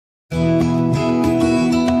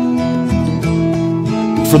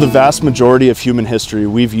For the vast majority of human history,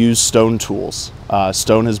 we've used stone tools.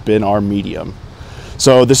 Stone has been our medium.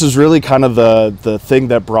 So this is really kind of the thing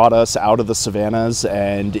that brought us out of the savannas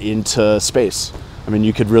and into space. I mean,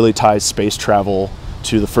 you could really tie space travel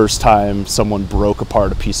to the first time someone broke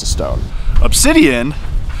apart a piece of stone. Obsidian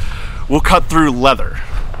will cut through leather.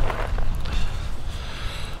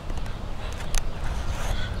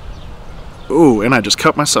 Ooh, and I just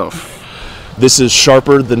cut myself. This is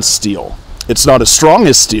sharper than steel. It's not as strong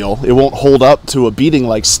as steel. It won't hold up to a beating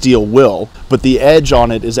like steel will, but the edge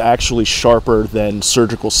on it is actually sharper than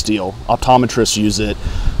surgical steel. Optometrists use it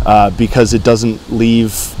because it doesn't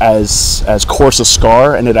leave as coarse a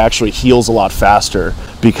scar, and it actually heals a lot faster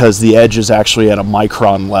because the edge is actually at a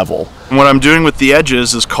micron level. And what I'm doing with the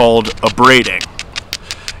edges is called abrading.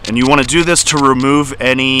 And you want to do this to remove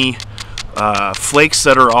any flakes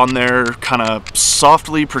that are on there kind of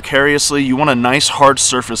softly, precariously. You want a nice hard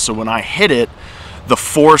surface so when I hit it, the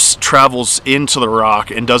force travels into the rock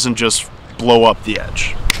and doesn't just blow up the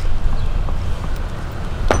edge.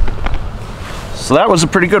 So that was a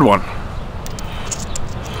pretty good one.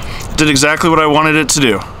 Did exactly what I wanted it to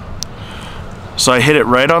do. So I hit it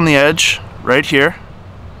right on the edge, right here.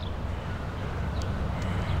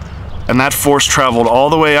 And that force traveled all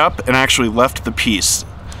the way up and actually left the piece.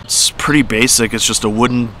 It's pretty basic. It's just a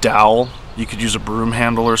wooden dowel. You could use a broom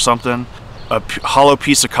handle or something. A hollow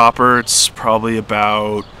piece of copper. It's probably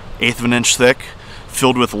about 1/8 of an inch thick,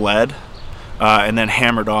 filled with lead, and then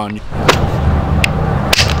hammered on.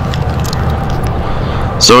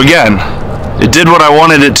 So again, it did what I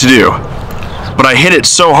wanted it to do, but I hit it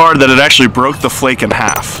so hard that it actually broke the flake in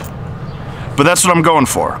half. But that's what I'm going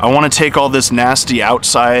for. I want to take all this nasty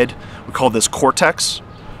outside, we call this cortex,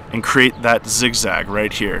 and create that zigzag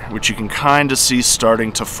right here, which you can kind of see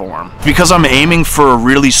starting to form. Because I'm aiming for a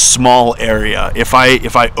really small area, if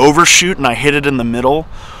I overshoot and I hit it in the middle,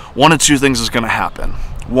 one of two things is going to happen.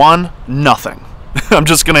 One, nothing. I'm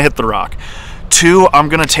just going to hit the rock. Two, I'm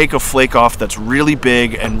going to take a flake off that's really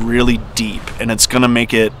big and really deep, and it's going to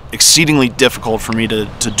make it exceedingly difficult for me to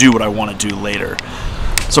do what I want to do later.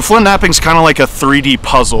 So Flint Knapping is kind of like a 3D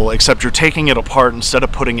puzzle, except you're taking it apart instead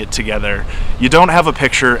of putting it together. You don't have a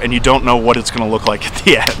picture and you don't know what it's going to look like at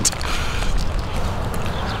the end.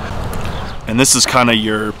 And this is kind of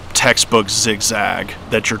your textbook zigzag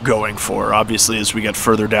that you're going for. Obviously, as we get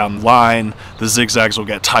further down the line, the zigzags will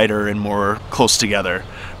get tighter and more close together.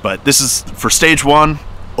 But this is, for stage one,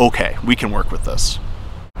 okay, we can work with this.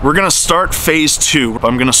 We're gonna start phase 2.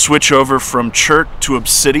 I'm gonna switch over from chert to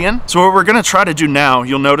obsidian. So what we're gonna try to do now,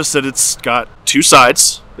 you'll notice that it's got 2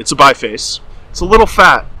 sides. It's a biface. It's a little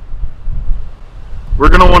fat. We're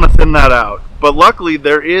gonna wanna thin that out. But luckily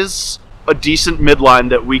there is a decent midline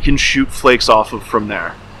that we can shoot flakes off of from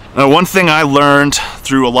there. Now, one thing I learned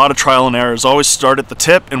through a lot of trial and error is always start at the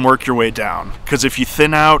tip and work your way down. Because if you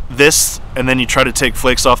thin out this and then you try to take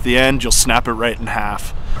flakes off the end, you'll snap it right in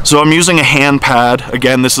half. So I'm using a hand pad.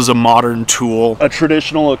 Again, this is a modern tool. A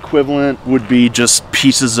traditional equivalent would be just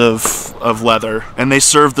pieces of leather, and they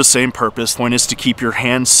serve the same purpose. The point is to keep your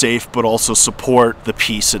hand safe, but also support the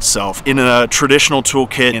piece itself. In a traditional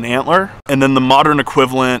toolkit, an antler, and then the modern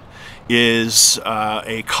equivalent is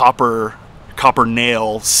a copper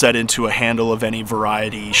nail set into a handle of any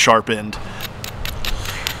variety, sharpened.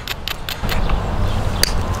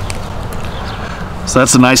 So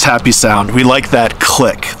that's a nice happy sound. We like that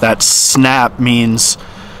click. That snap means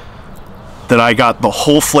that I got the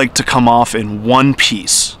whole flake to come off in one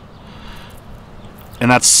piece. And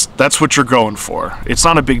that's what you're going for. It's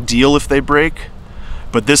not a big deal if they break,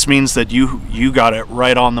 but this means that you got it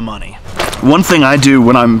right on the money. One thing I do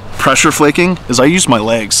when I'm pressure flaking is I use my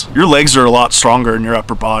legs. Your legs are a lot stronger in your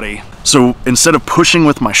upper body. So instead of pushing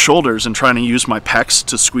with my shoulders and trying to use my pecs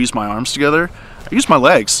to squeeze my arms together, I use my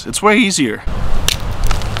legs. It's way easier.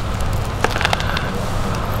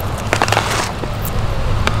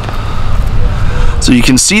 So you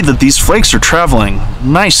can see that these flakes are traveling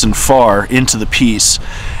nice and far into the piece,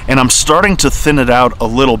 and I'm starting to thin it out a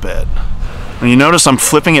little bit. And you notice I'm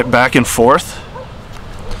flipping it back and forth.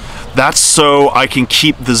 That's so I can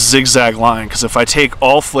keep the zigzag line, because if I take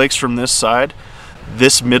all flakes from this side,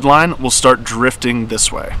 this midline will start drifting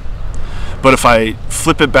this way. But if I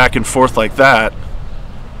flip it back and forth like that,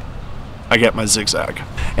 I get my zigzag.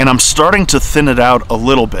 And I'm starting to thin it out a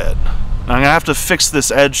little bit. Now I'm gonna have to fix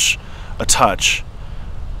this edge a touch,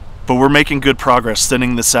 but we're making good progress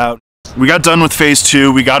thinning this out. We got done with phase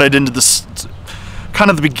 2. We got it into this kind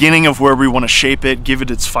of the beginning of where we want to shape it, give it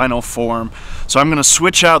its final form. So I'm going to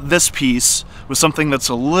switch out this piece with something that's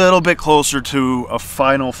a little bit closer to a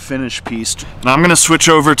final finished piece. And I'm going to switch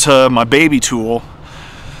over to my baby tool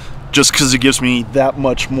just because it gives me that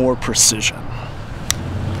much more precision.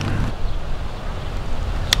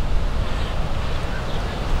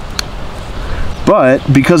 But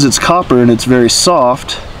because it's copper and it's very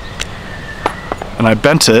soft, and I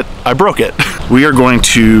bent it, I broke it. We are going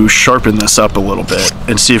to sharpen this up a little bit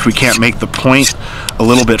and see if we can't make the point a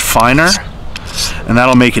little bit finer, and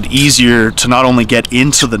that'll make it easier to not only get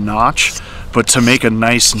into the notch, but to make a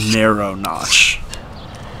nice narrow notch.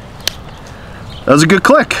 That was a good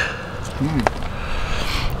click.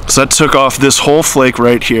 So that took off this whole flake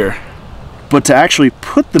right here. But to actually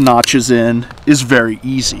put the notches in is very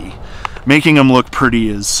easy. Making them look pretty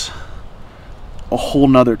is a whole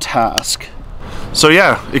nother task. So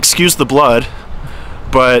yeah, excuse the blood,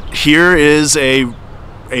 but here is a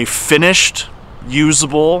finished,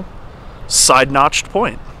 usable, side notched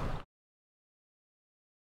point.